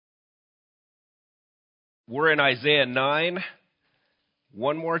We're in Isaiah 9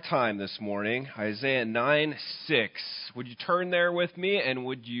 one more time this morning. Isaiah 9:6. Would you turn there with me and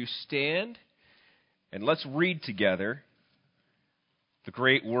would you stand? And let's read together the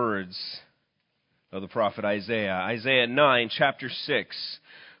great words of the prophet Isaiah. Isaiah 9, chapter 6.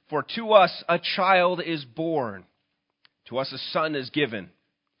 For to us a child is born, to us a son is given,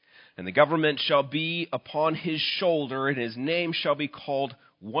 and the government shall be upon his shoulder, and his name shall be called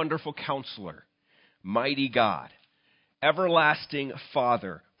Wonderful Counselor, Mighty God, Everlasting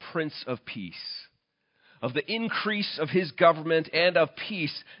Father, Prince of Peace. Of the increase of his government and of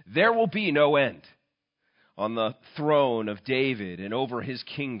peace there will be no end. On the throne of David and over his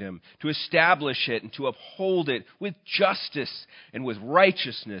kingdom, to establish it and to uphold it with justice and with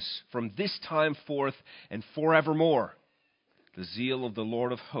righteousness from this time forth and forevermore. The zeal of the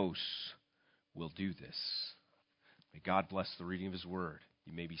Lord of hosts will do this. May God bless the reading of his word.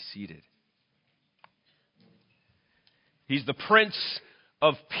 You may be seated. He's the Prince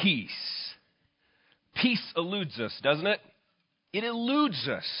of Peace. Peace eludes us, doesn't it? It eludes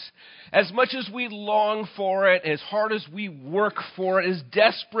us. As much as we long for it, as hard as we work for it, as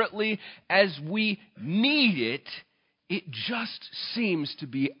desperately as we need it, it just seems to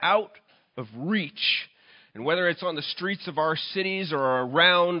be out of reach. And whether it's on the streets of our cities or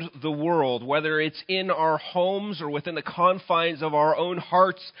around the world, whether it's in our homes or within the confines of our own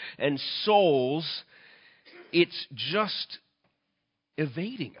hearts and souls, it's just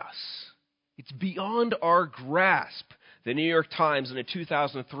evading us. It's beyond our grasp. The New York Times, in a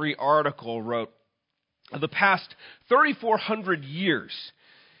 2003 article, wrote, "Of the past 3,400 years,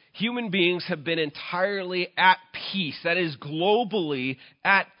 human beings have been entirely at peace, that is, globally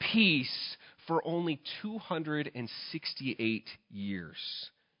at peace, for only 268 years.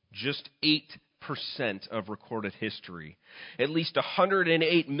 Just 8% of recorded history. At least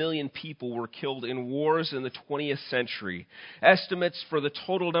 108 million people were killed in wars in the 20th century. Estimates for the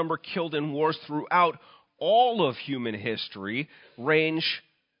total number killed in wars throughout all of human history range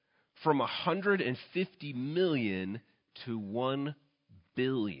from 150 million to 1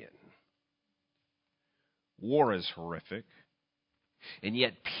 billion. War is horrific, and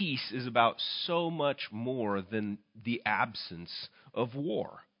yet peace is about so much more than the absence of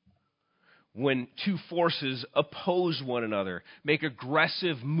war. When two forces oppose one another, make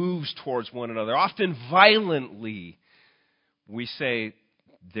aggressive moves towards one another, often violently, we say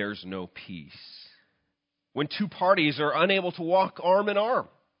there's no peace. When two parties are unable to walk arm in arm,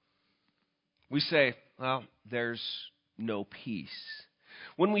 we say, well, there's no peace.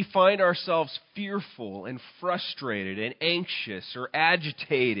 When we find ourselves fearful and frustrated and anxious or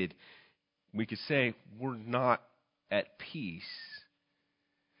agitated, we could say we're not at peace.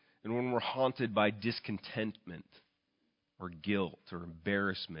 And when we're haunted by discontentment or guilt or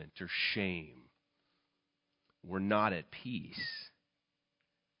embarrassment or shame, we're not at peace.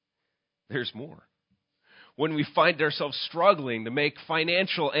 There's more. When we find ourselves struggling to make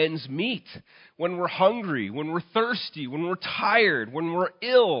financial ends meet, when we're hungry, when we're thirsty, when we're tired, when we're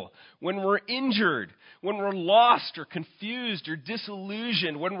ill, when we're injured, when we're lost or confused or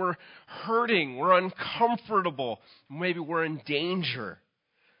disillusioned, when we're hurting, we're uncomfortable, maybe we're in danger,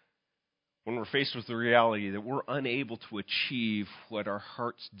 when we're faced with the reality that we're unable to achieve what our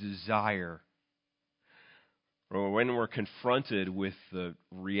hearts desire, or when we're confronted with the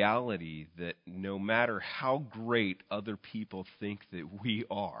reality that no matter how great other people think that we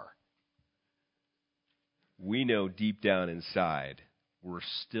are, we know deep down inside we're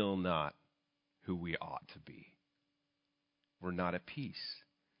still not who we ought to be. We're not at peace.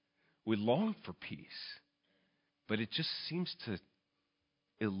 We long for peace, but it just seems to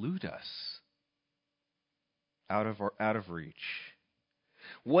elude us, out of reach.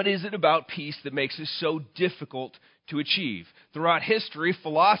 What is it about peace that makes it so difficult to achieve? Throughout history,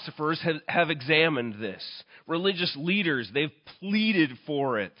 philosophers have examined this. Religious leaders, they've pleaded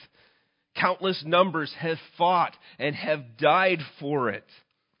for it. Countless numbers have fought and have died for it.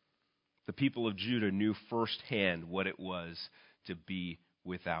 The people of Judah knew firsthand what it was to be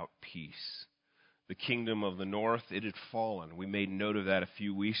without peace. The kingdom of the north, it had fallen. We made note of that a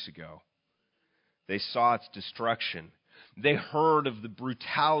few weeks ago. They saw its destruction. They heard of the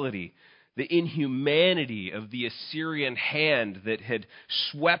brutality, the inhumanity of the Assyrian hand that had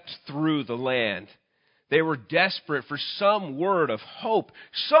swept through the land. They were desperate for some word of hope,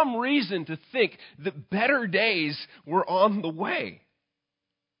 some reason to think that better days were on the way.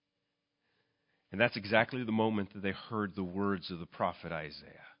 And that's exactly the moment that they heard the words of the prophet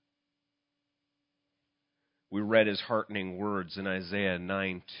Isaiah. We read his heartening words in Isaiah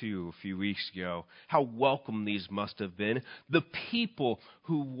 9:2 a few weeks ago. How welcome these must have been. The people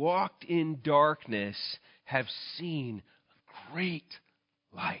who walked in darkness have seen a great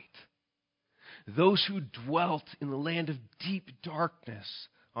light. Those who dwelt in the land of deep darkness,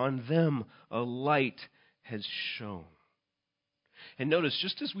 on them a light has shone. And notice,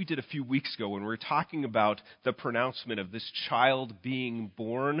 just as we did a few weeks ago when we were talking about the pronouncement of this child being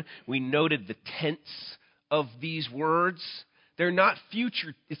born, we noted the tense of these words. They're not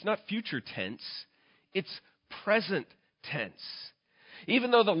future, it's not future tense, it's present tense.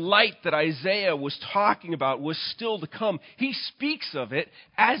 Even though the light that Isaiah was talking about was still to come, he speaks of it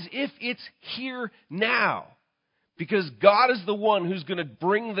as if it's here now. Because God is the one who's going to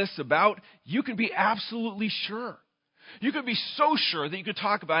bring this about, you can be absolutely sure. You could be so sure that you could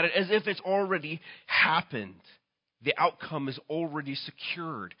talk about it as if it's already happened. The outcome is already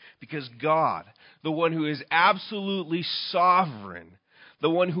secured because God, the one who is absolutely sovereign, the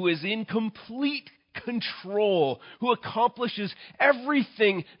one who is in complete control, who accomplishes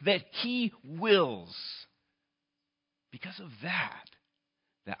everything that he wills. Because of that,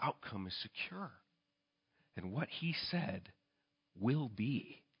 the outcome is secure. And what he said will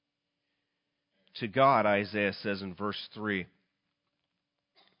be. To God, Isaiah says in verse 3,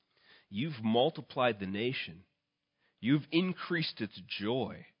 you've multiplied the nation. You've increased its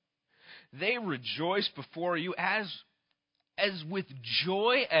joy. They rejoice before you as with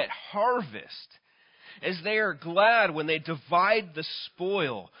joy at harvest, as they are glad when they divide the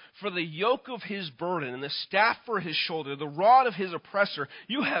spoil. For the yoke of his burden and the staff for his shoulder, the rod of his oppressor,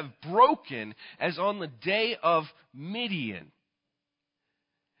 you have broken as on the day of Midian.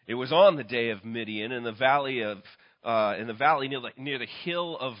 It was on the day of Midian in the valley near the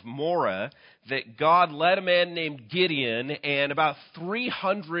hill of Moreh that God led a man named Gideon and about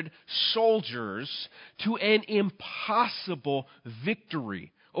 300 soldiers to an impossible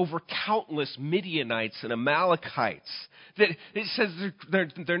victory over countless Midianites and Amalekites. That it says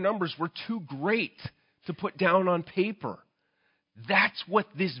their numbers were too great to put down on paper. That's what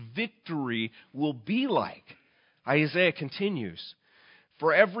this victory will be like. Isaiah continues.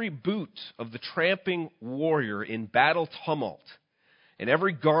 For every boot of the tramping warrior in battle tumult, and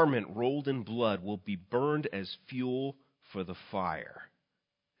every garment rolled in blood will be burned as fuel for the fire.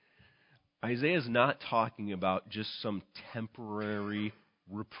 Isaiah is not talking about just some temporary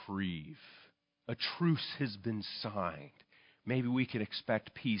reprieve. A truce has been signed. Maybe we can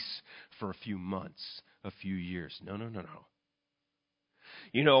expect peace for a few months, a few years. No.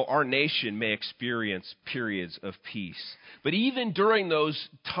 You know, our nation may experience periods of peace. But even during those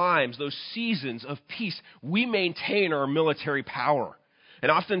times, those seasons of peace, we maintain our military power.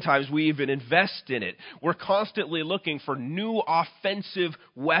 And oftentimes we even invest in it. We're constantly looking for new offensive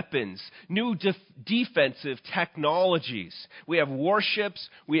weapons, new defensive technologies. We have warships,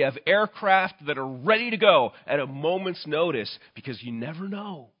 we have aircraft that are ready to go at a moment's notice because you never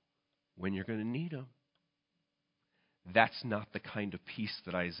know when you're going to need them. That's not the kind of peace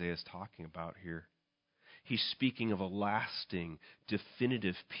that Isaiah is talking about here. He's speaking of a lasting,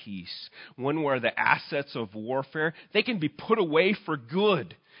 definitive peace. One where the assets of warfare, they can be put away for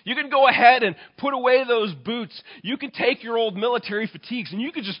good. You can go ahead and put away those boots. You can take your old military fatigues and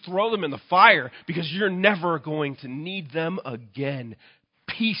you can just throw them in the fire because you're never going to need them again.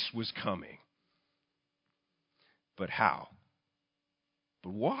 Peace was coming. But how?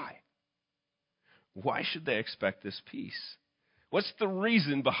 But why? Why should they expect this peace? What's the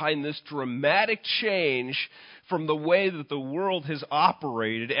reason behind this dramatic change from the way that the world has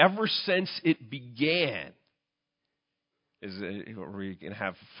operated ever since it began? Are we going to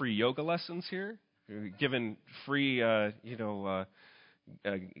have free yoga lessons here? Are we giving free,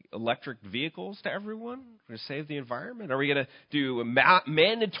 electric vehicles to everyone? We're going to save the environment? Are we going to do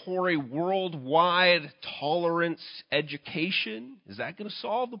mandatory worldwide tolerance education? Is that going to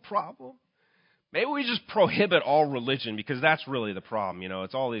solve the problem? Maybe we just prohibit all religion because that's really the problem. You know,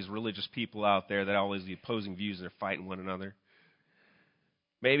 it's all these religious people out there that always the opposing views and they're fighting one another.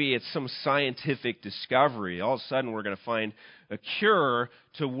 Maybe it's some scientific discovery. All of a sudden we're going to find a cure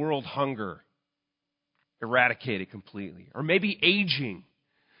to world hunger. Eradicate it completely. Or maybe aging.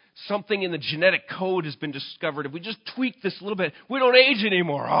 Something in the genetic code has been discovered. If we just tweak this a little bit, we don't age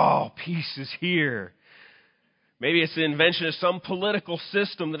anymore. Oh, peace is here. Maybe it's the invention of some political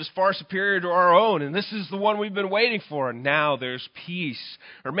system that is far superior to our own, and this is the one we've been waiting for, and now there's peace.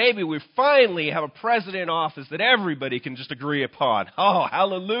 Or maybe we finally have a president in office that everybody can just agree upon. Oh,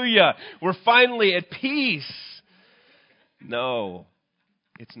 hallelujah! We're finally at peace. No,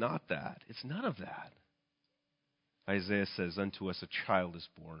 it's not that. It's none of that. Isaiah says, unto us a child is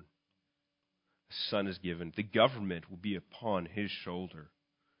born. A son is given. The government will be upon his shoulder.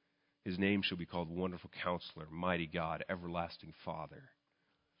 His name shall be called Wonderful Counselor, Mighty God, Everlasting Father,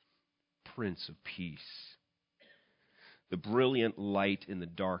 Prince of Peace. the brilliant light in the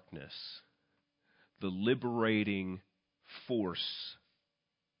darkness, the liberating force,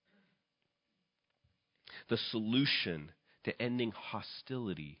 the solution to ending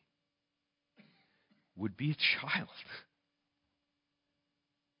hostility would be a child.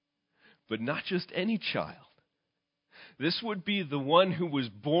 But not just any child. This would be the one who was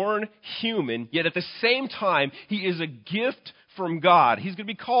born human, yet at the same time, he is a gift from God. He's going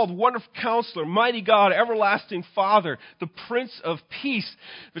to be called Wonderful Counselor, Mighty God, Everlasting Father, the Prince of Peace.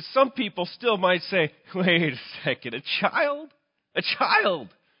 But some people still might say, wait a second, a child? A child?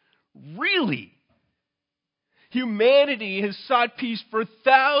 Really? Humanity has sought peace for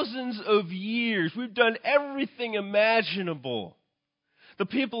thousands of years. We've done everything imaginable. The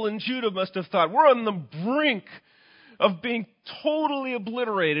people in Judah must have thought, we're on the brink of being totally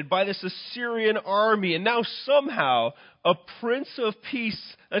obliterated by this Assyrian army. And now somehow a Prince of Peace,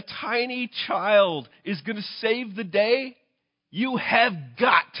 a tiny child, is going to save the day? You have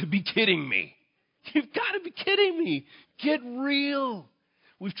got to be kidding me. You've got to be kidding me. Get real.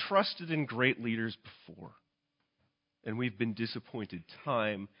 We've trusted in great leaders before. And we've been disappointed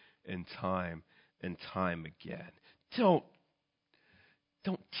time and time and time again. Don't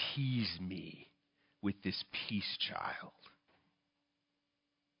tease me with this peace child.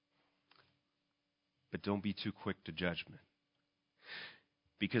 But don't be too quick to judgment.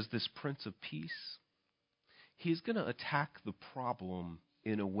 Because this Prince of Peace, he's going to attack the problem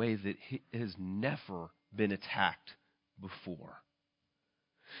in a way that has never been attacked before.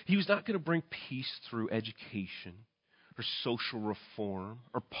 He was not going to bring peace through education or social reform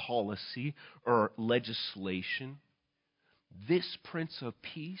or policy or legislation. This Prince of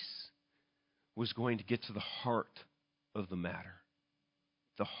Peace was going to get to the heart of the matter.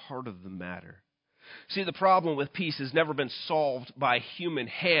 The heart of the matter. See, the problem with peace has never been solved by human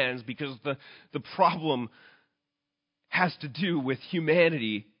hands because the problem has to do with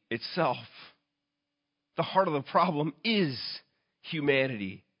humanity itself. The heart of the problem is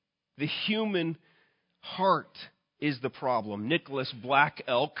humanity. The human heart is the problem. Nicholas Black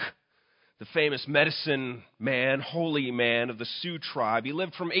Elk, the famous medicine man, holy man of the Sioux tribe, he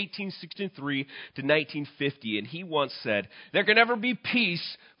lived from 1863 to 1950, and he once said, "There can never be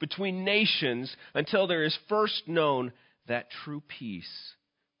peace between nations until there is first known that true peace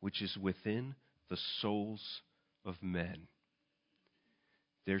which is within the souls of men."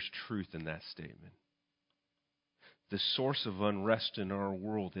 There's truth in that statement. The source of unrest in our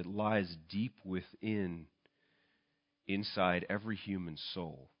world, it lies deep inside every human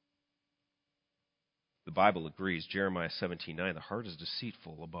soul. The Bible agrees, Jeremiah 17:9, the heart is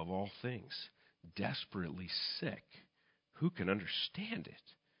deceitful above all things, desperately sick. Who can understand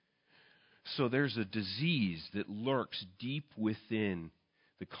it? So there's a disease that lurks deep within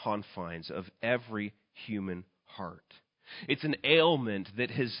the confines of every human heart. It's an ailment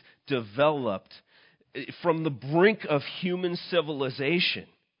that has developed from the brink of human civilization.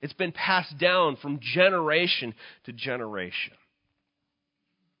 It's been passed down from generation to generation.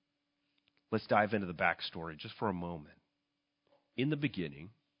 Let's dive into the backstory just for a moment. In the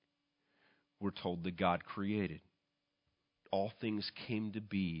beginning, we're told that God created. All things came to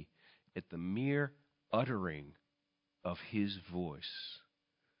be at the mere uttering of His voice.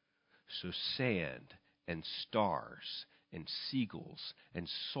 So sand and stars and seagulls and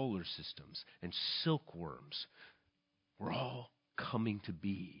solar systems and silkworms were all coming to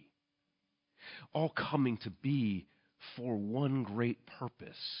be. All coming to be for one great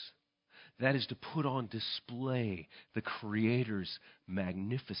purpose. That is to put on display the Creator's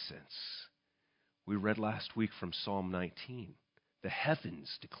magnificence. We read last week from Psalm 19. The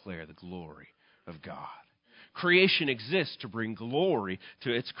heavens declare the glory of God. Creation exists to bring glory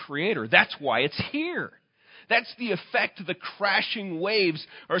to its Creator. That's why it's here. That's the effect the crashing waves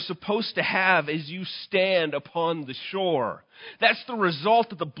are supposed to have as you stand upon the shore. That's the result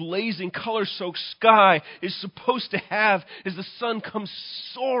that the blazing, color-soaked sky is supposed to have as the sun comes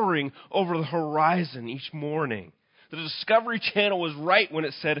soaring over the horizon each morning. The Discovery Channel was right when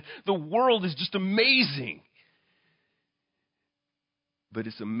it said, the world is just amazing. But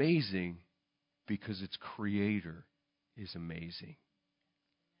it's amazing because its Creator is amazing.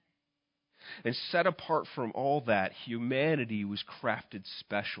 And set apart from all that, humanity was crafted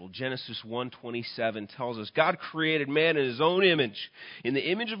special. Genesis 1:27 tells us, God created man in His own image. In the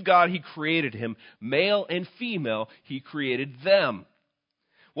image of God, He created him. Male and female, He created them.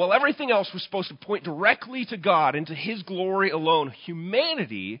 While everything else was supposed to point directly to God and to His glory alone,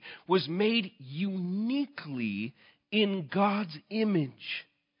 humanity was made uniquely in God's image,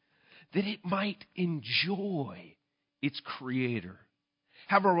 that it might enjoy its Creator,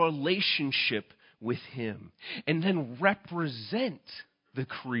 have a relationship with him and then represent the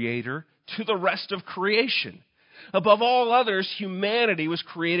Creator to the rest of creation. Above all others, humanity was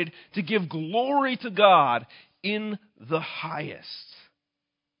created to give glory to God in the highest.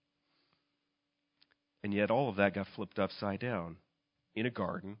 And yet all of that got flipped upside down in a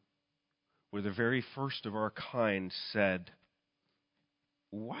garden where the very first of our kind said,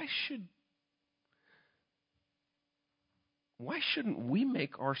 why shouldn't we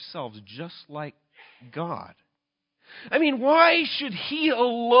make ourselves just like God? I mean, why should he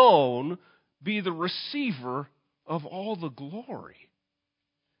alone be the receiver of all the glory?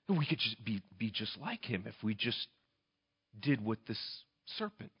 We could just be just like him if we just did what this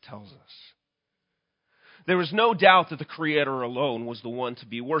serpent tells us. There was no doubt that the Creator alone was the one to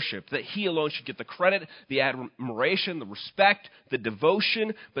be worshipped, that he alone should get the credit, the admiration, the respect, the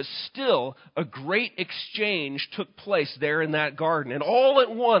devotion, but still a great exchange took place there in that garden. And all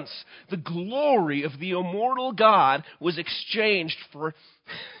at once, the glory of the immortal God was exchanged for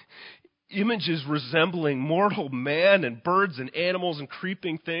images resembling mortal man and birds and animals and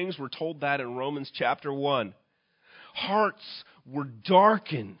creeping things. We're told that in Romans chapter 1. Hearts were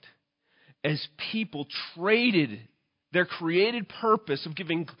darkened as people traded their created purpose of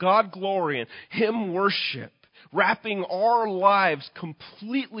giving God glory and him worship, wrapping our lives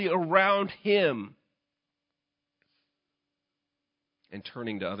completely around him, and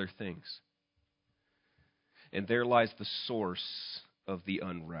turning to other things. And there lies the source of the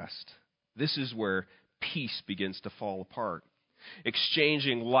unrest. This is where peace begins to fall apart.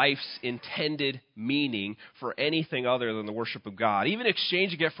 Exchanging life's intended meaning for anything other than the worship of God, even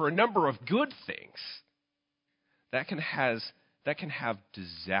exchanging it for a number of good things, that can have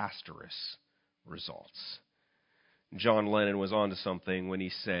disastrous results. John Lennon was onto something when he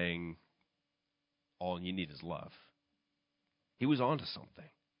sang, "All you need is love." He was onto something.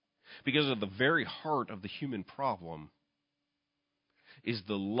 Because of the very heart of the human problem is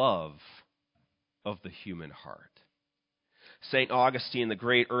the love of the human heart. St. Augustine, the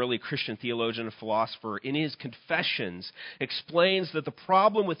great early Christian theologian and philosopher, in his Confessions, explains that the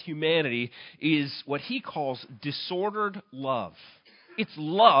problem with humanity is what he calls disordered love. It's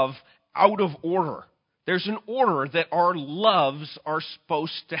love out of order. There's an order that our loves are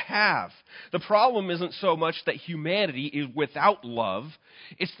supposed to have. The problem isn't so much that humanity is without love,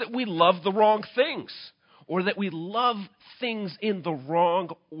 it's that we love the wrong things, or that we love things in the wrong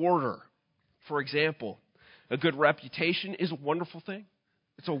order. For example, a good reputation is a wonderful thing.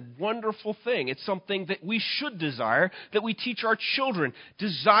 It's a wonderful thing. It's something that we should desire, that we teach our children.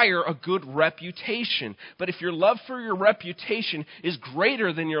 Desire a good reputation. But if your love for your reputation is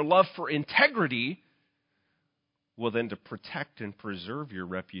greater than your love for integrity, well, then to protect and preserve your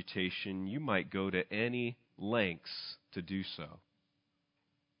reputation, you might go to any lengths to do so.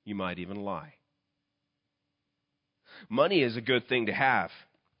 You might even lie. Money is a good thing to have.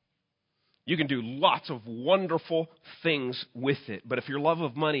 You can do lots of wonderful things with it. But if your love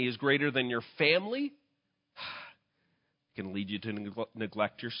of money is greater than your family, it can lead you to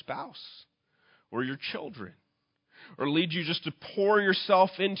neglect your spouse or your children. Or lead you just to pour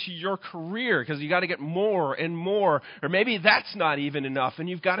yourself into your career because you got to get more and more. Or maybe that's not even enough and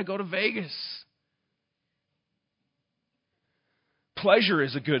you've got to go to Vegas. Pleasure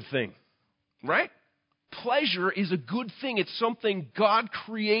is a good thing, right? Pleasure is a good thing. It's something God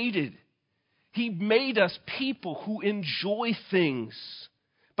created. He made us people who enjoy things.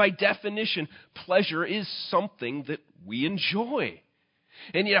 By definition, pleasure is something that we enjoy.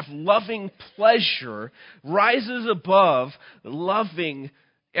 And yet if loving pleasure rises above loving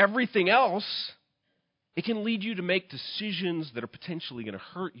everything else, it can lead you to make decisions that are potentially going to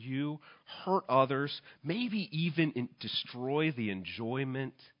hurt you, hurt others, maybe even destroy the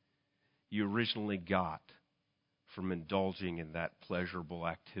enjoyment you originally got from indulging in that pleasurable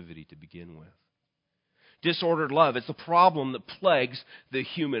activity to begin with. Disordered love is the problem that plagues the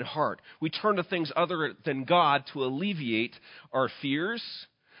human heart. We turn to things other than God to alleviate our fears,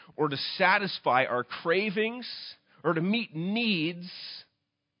 or to satisfy our cravings, or to meet needs.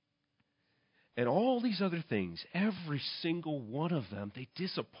 And all these other things, every single one of them, they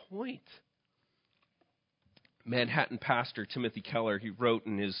disappoint. Manhattan pastor Timothy Keller, he wrote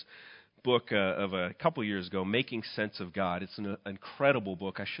in his book of a couple years ago, Making Sense of God. It's an incredible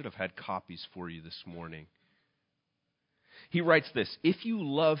book. I should have had copies for you this morning. He writes this: if you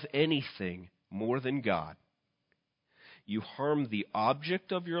love anything more than God, you harm the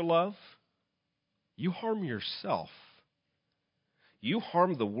object of your love, you harm yourself, you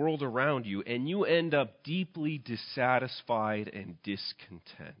harm the world around you, and you end up deeply dissatisfied and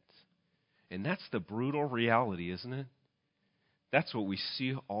discontent. And that's the brutal reality, isn't it? That's what we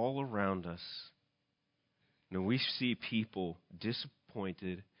see all around us And we see people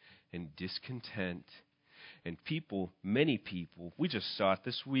disappointed and discontent. And people, many people, we just saw it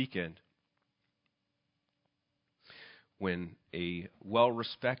this weekend when a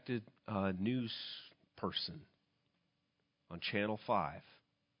well-respected news person on Channel 5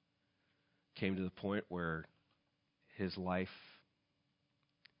 came to the point where his life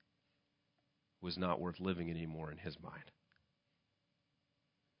was not worth living anymore in his mind.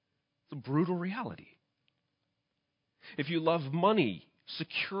 It's a brutal reality. If you love money,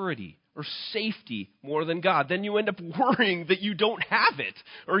 security, or safety more than God, then you end up worrying that you don't have it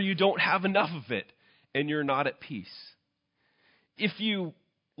or you don't have enough of it and you're not at peace. If you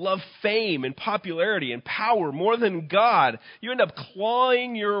love fame and popularity and power more than God, you end up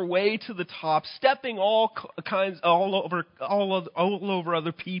clawing your way to the top, stepping all over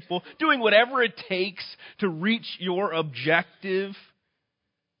other people, doing whatever it takes to reach your objective,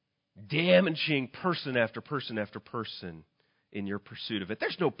 damaging person after person after person in your pursuit of it.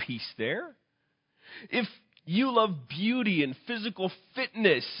 There's no peace there. If you love beauty and physical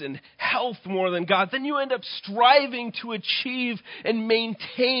fitness and health more than God, then you end up striving to achieve and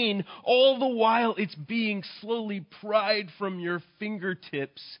maintain, all the while it's being slowly pried from your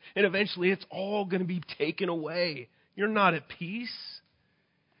fingertips, and eventually it's all going to be taken away. You're not at peace.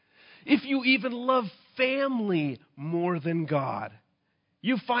 If you even love family more than God,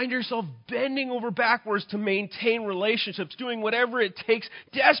 you find yourself bending over backwards to maintain relationships, doing whatever it takes,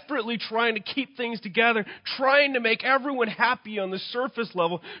 desperately trying to keep things together, trying to make everyone happy on the surface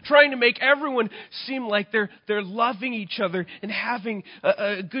level, trying to make everyone seem like they're loving each other and having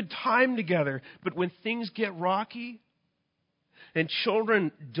a good time together. But when things get rocky and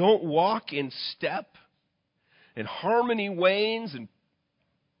children don't walk in step and harmony wanes, and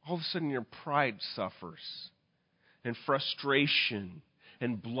all of a sudden your pride suffers and frustration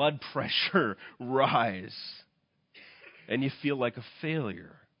and blood pressure rise, and you feel like a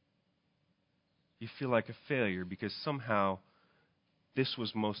failure. You feel like a failure because somehow this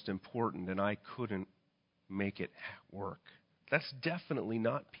was most important and I couldn't make it work. That's definitely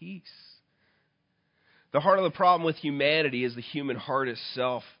not peace. The heart of the problem with humanity is the human heart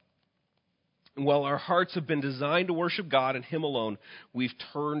itself. While our hearts have been designed to worship God and Him alone, we've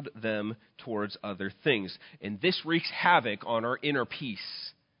turned them towards other things. And this wreaks havoc on our inner peace.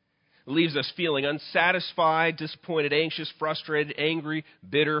 It leaves us feeling unsatisfied, disappointed, anxious, frustrated, angry,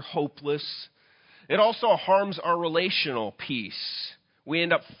 bitter, hopeless. It also harms our relational peace. We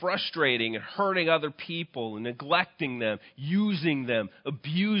end up frustrating and hurting other people and neglecting them, using them,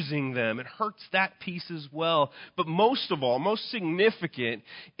 abusing them. It hurts that peace as well. But most of all, most significant,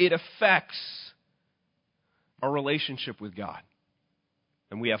 it affects our relationship with God.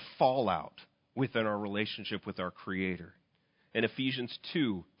 And we have fallout within our relationship with our Creator. And Ephesians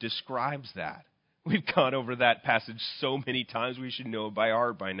 2 describes that. We've gone over that passage so many times we should know it by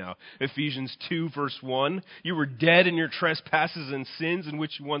heart by now. Ephesians 2 verse 1, you were dead in your trespasses and sins in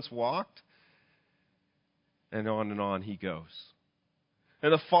which you once walked. And on he goes.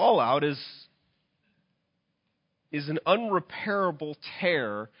 And the fallout is an unrepairable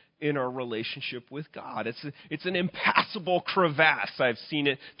tear in our relationship with God. It's an impassable crevasse. I've seen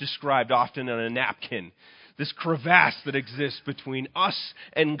it described often on a napkin. This crevasse that exists between us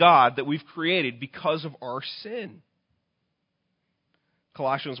and God that we've created because of our sin.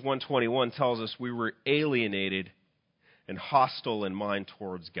 Colossians 1:21 tells us we were alienated and hostile in mind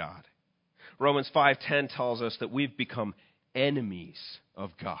towards God. Romans 5:10 tells us that we've become enemies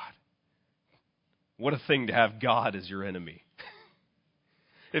of God. What a thing to have God as your enemy.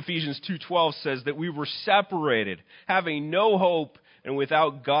 Ephesians 2:12 says that we were separated, having no hope and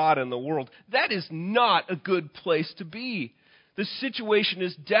without God in the world. That is not a good place to be. The situation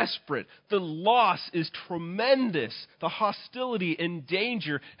is desperate. The loss is tremendous. The hostility and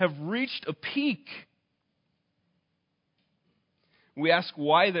danger have reached a peak. We ask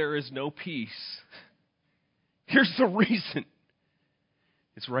why there is no peace. Here's the reason.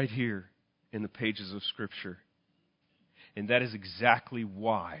 It's right here in the pages of Scripture. And that is exactly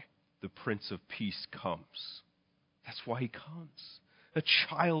why the Prince of Peace comes. That's why he comes. A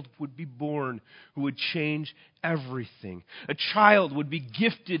child would be born who would change everything. A child would be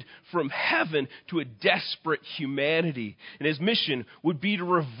gifted from heaven to a desperate humanity. And his mission would be to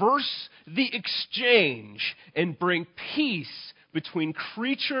reverse the exchange and bring peace between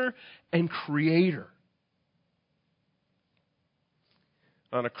creature and creator.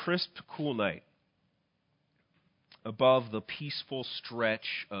 On a crisp, cool night, above the peaceful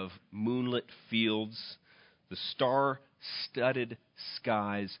stretch of moonlit fields, the star-studded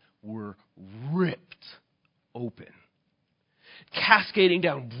skies were ripped open. cascading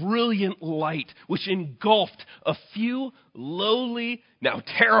down brilliant light, which engulfed a few lowly, now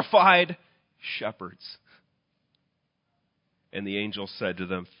terrified shepherds. And the angel said to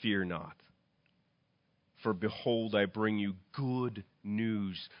them, "Fear not, for behold, I bring you good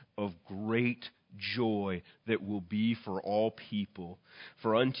news of great joy that will be for all people.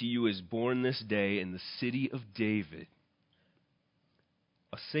 For unto you is born this day in the city of David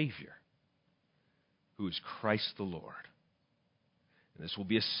a Savior, who is Christ the Lord. And this will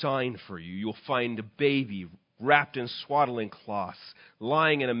be a sign for you. You'll find a baby wrapped in swaddling cloths,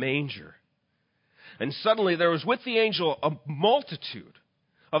 lying in a manger." And suddenly there was with the angel a multitude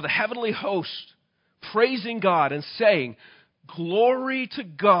of the heavenly host, praising God and saying, "Glory to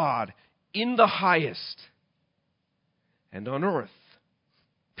God in the highest, and on earth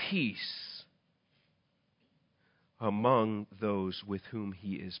peace among those with whom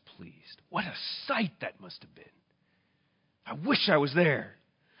he is pleased." What a sight that must have been. I wish I was there.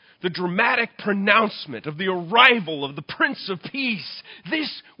 The dramatic pronouncement of the arrival of the Prince of Peace.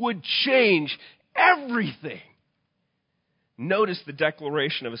 This would change everything. Notice the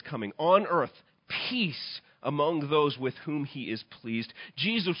declaration of his coming. On earth, peace among those with whom he is pleased.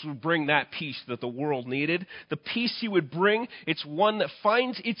 Jesus would bring that peace that the world needed. The peace he would bring, it's one that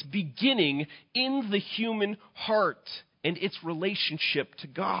finds its beginning in the human heart and its relationship to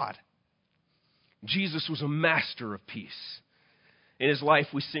God. Jesus was a master of peace. In his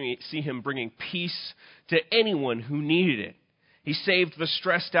life, we see him bringing peace to anyone who needed it. He saved the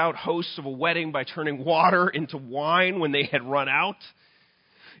stressed out hosts of a wedding by turning water into wine when they had run out.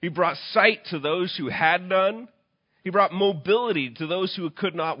 He brought sight to those who had none. He brought mobility to those who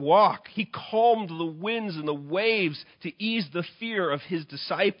could not walk. He calmed the winds and the waves to ease the fear of his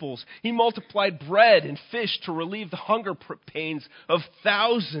disciples. He multiplied bread and fish to relieve the hunger pains of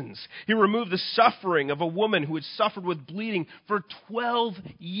thousands. He removed the suffering of a woman who had suffered with bleeding for 12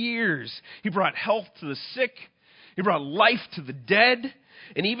 years. He brought health to the sick. He brought life to the dead.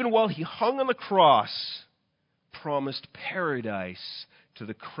 And even while he hung on the cross, promised paradise to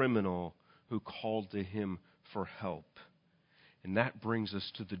the criminal who called to him for help. And that brings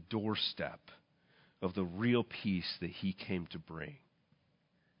us to the doorstep of the real peace that he came to bring.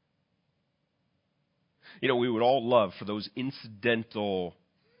 You know, we would all love for those incidental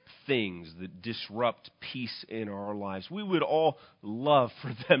things that disrupt peace in our lives. We would all love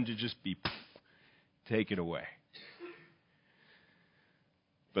for them to just be taken away.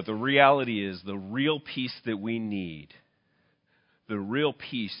 But the reality is, the real peace that we need, the real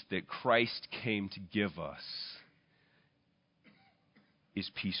peace that Christ came to give us, is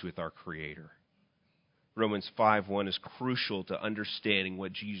peace with our Creator. Romans 5:1 is crucial to understanding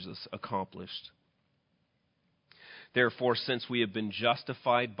what Jesus accomplished. Therefore, since we have been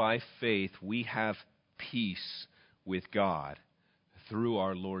justified by faith, we have peace with God through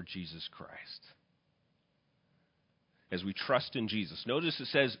our Lord Jesus Christ. As we trust in Jesus. Notice it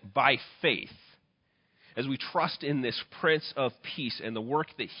says, by faith. As we trust in this Prince of Peace and the work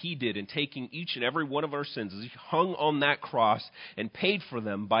that he did in taking each and every one of our sins, as he hung on that cross and paid for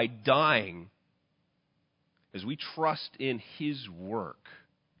them by dying, as we trust in his work,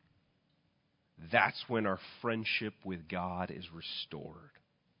 that's when our friendship with God is restored.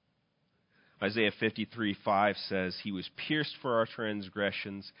 Isaiah 53:5 says, "He was pierced for our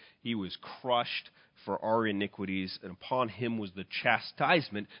transgressions, he was crushed for our iniquities, and upon him was the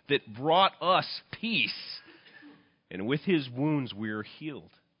chastisement that brought us peace. And with his wounds we are healed."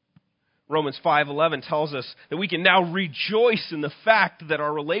 Romans 5:11 tells us that we can now rejoice in the fact that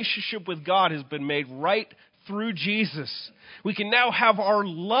our relationship with God has been made right through Jesus. We can now have our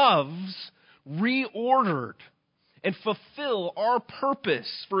loves reordered and fulfill our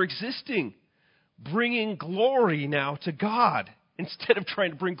purpose for existing, bringing glory now to God instead of trying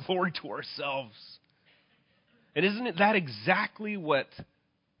to bring glory to ourselves. And isn't that exactly what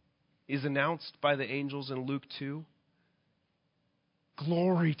is announced by the angels in Luke 2?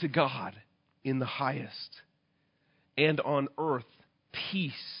 Glory to God in the highest, and on earth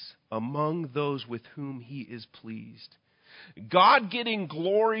peace among those with whom he is pleased. God getting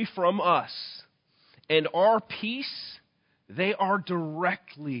glory from us and our peace, they are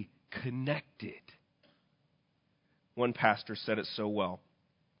directly connected. One pastor said it so well.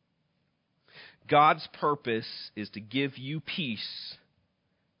 God's purpose is to give you peace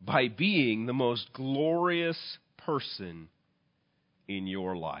by being the most glorious person in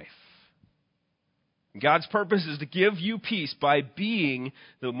your life. God's purpose is to give you peace by being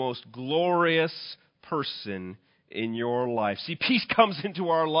the most glorious person in your life. See, peace comes into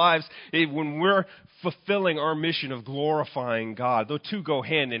our lives when we're fulfilling our mission of glorifying God. The two go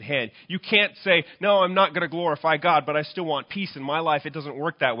hand in hand. You can't say, no, I'm not going to glorify God, but I still want peace in my life. It doesn't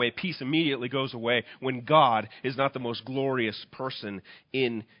work that way. Peace immediately goes away when God is not the most glorious person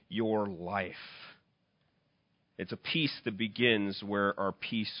in your life. It's a peace that begins where our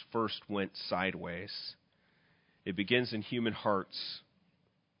peace first went sideways. It begins in human hearts,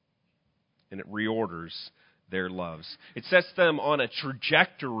 and it reorders their loves. It sets them on a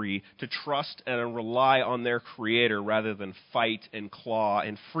trajectory to trust and rely on their Creator rather than fight and claw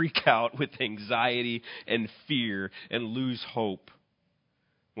and freak out with anxiety and fear and lose hope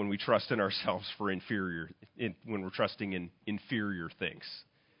when we trust in ourselves when we're trusting in inferior things.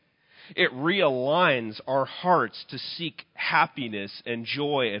 It realigns our hearts to seek happiness and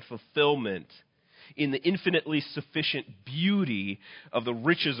joy and fulfillment in the infinitely sufficient beauty of the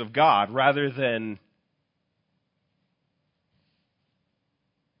riches of God rather than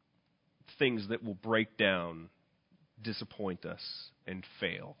things that will break down, disappoint us, and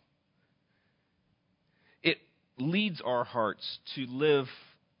fail. It leads our hearts to live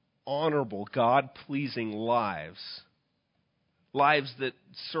honorable, God-pleasing lives. Lives that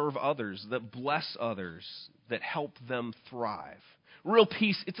serve others, that bless others, that help them thrive. Real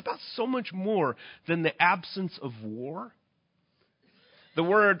peace, it's about so much more than the absence of war. The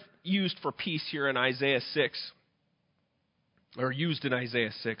word used for peace here in Isaiah 6, or used in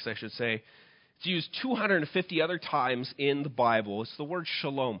Isaiah 6, I should say, it's used 250 other times in the Bible. It's the word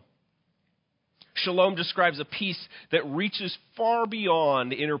shalom. Shalom describes a peace that reaches far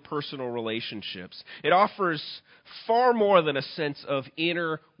beyond interpersonal relationships. It offers far more than a sense of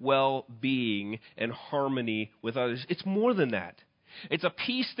inner well-being and harmony with others. It's more than that. It's a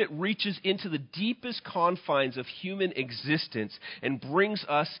peace that reaches into the deepest confines of human existence and brings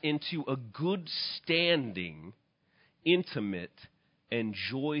us into a good standing, intimate, and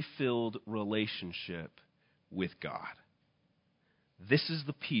joy-filled relationship with God. This is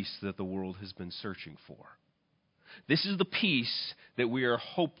the peace that the world has been searching for. This is the peace that we are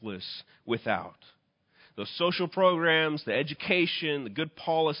hopeless without. The social programs, the education, the good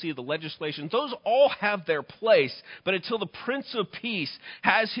policy, the legislation, those all have their place. But until the Prince of Peace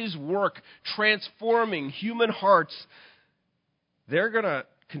has his work transforming human hearts, they're going to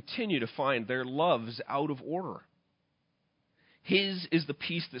continue to find their loves out of order. His is the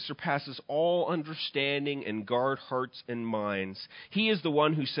peace that surpasses all understanding and guard hearts and minds. He is the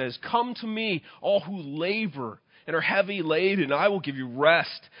one who says, "Come to me, all who labor and are heavy laden, I will give you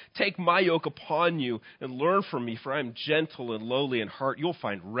rest. Take my yoke upon you and learn from me, for I am gentle and lowly in heart. You'll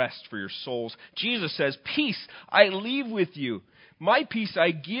find rest for your souls." Jesus says, "Peace I leave with you. My peace I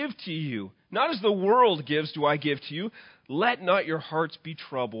give to you. Not as the world gives do I give to you. Let not your hearts be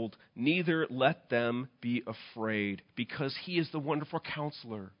troubled, neither let them be afraid, because he is the wonderful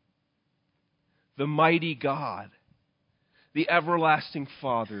counselor, the mighty God, the everlasting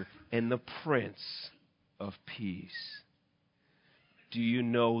Father, and the Prince of Peace." Do you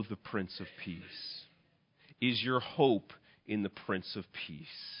know the Prince of Peace? Is your hope in the Prince of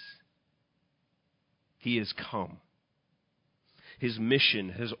Peace? He has come. His mission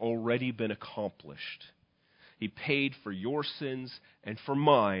has already been accomplished. He paid for your sins and for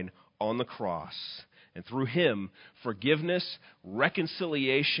mine on the cross. And through him, forgiveness,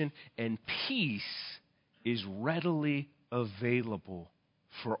 reconciliation, and peace is readily available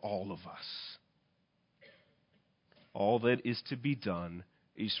for all of us. All that is to be done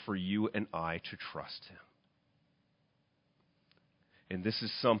is for you and I to trust him. And this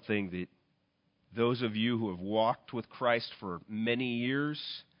is something that those of you who have walked with Christ for many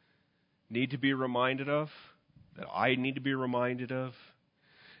years need to be reminded of, that I need to be reminded of.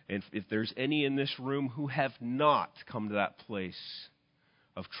 And if there's any in this room who have not come to that place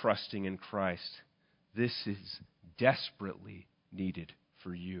of trusting in Christ, this is desperately needed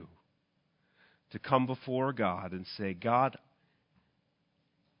for you. To come before God and say, "God,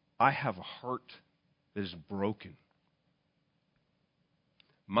 I have a heart that is broken.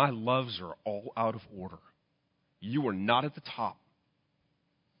 My loves are all out of order. You are not at the top.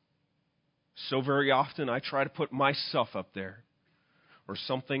 So very often I try to put myself up there or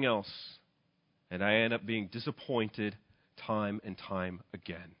something else, and I end up being disappointed time and time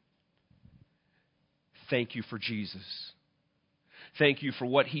again. Thank you for Jesus. Thank you for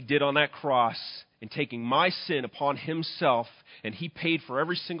what he did on that cross in taking my sin upon himself, and he paid for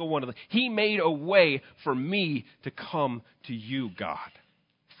every single one of them. He made a way for me to come to you, God.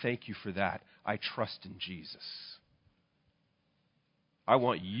 Thank you for that. I trust in Jesus. I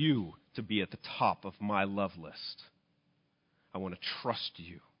want you to be at the top of my love list. I want to trust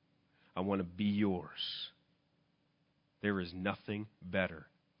you. I want to be yours. There is nothing better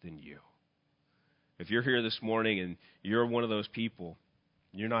than you. If you're here this morning and you're one of those people,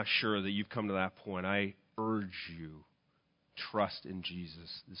 you're not sure that you've come to that point, I urge you, trust in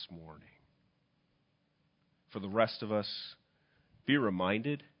Jesus this morning. For the rest of us, be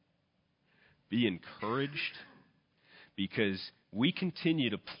reminded, be encouraged, because we continue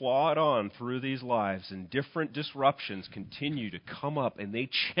to plod on through these lives and different disruptions continue to come up and they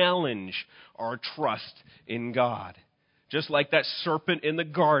challenge our trust in God. Just like that serpent in the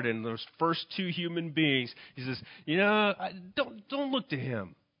garden, those first two human beings, he says, don't look to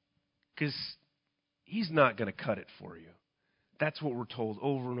him because he's not going to cut it for you. That's what we're told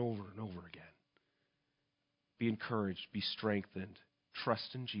over and over and over again. Be encouraged, be strengthened,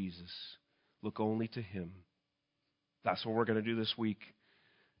 trust in Jesus, look only to him. That's what we're going to do this week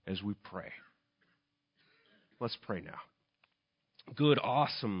as we pray. Let's pray now. Good,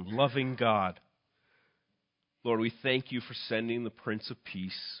 awesome, loving God. Lord, we thank you for sending the Prince of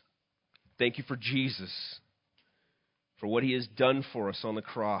Peace. Thank you for Jesus, for what he has done for us on the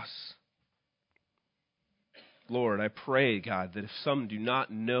cross. Lord, I pray, God, that if some do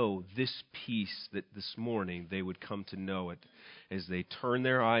not know this peace, that this morning they would come to know it as they turn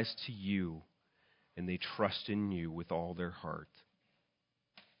their eyes to you and they trust in you with all their heart.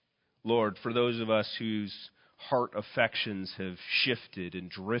 Lord, for those of us whose heart affections have shifted and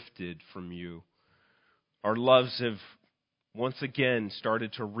drifted from you, our loves have once again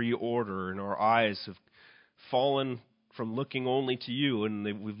started to reorder and our eyes have fallen from looking only to you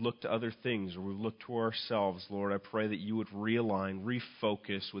and we've looked to other things or we've looked to ourselves. Lord, I pray that you would realign,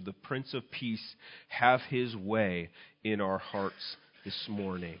 refocus, with the Prince of Peace have his way in our hearts this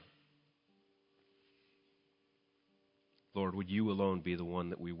morning. Lord, would you alone be the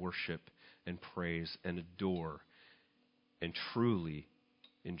one that we worship and praise and adore and truly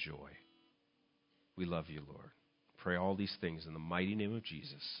enjoy. We love you, Lord. Pray all these things in the mighty name of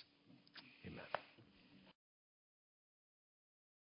Jesus. Amen.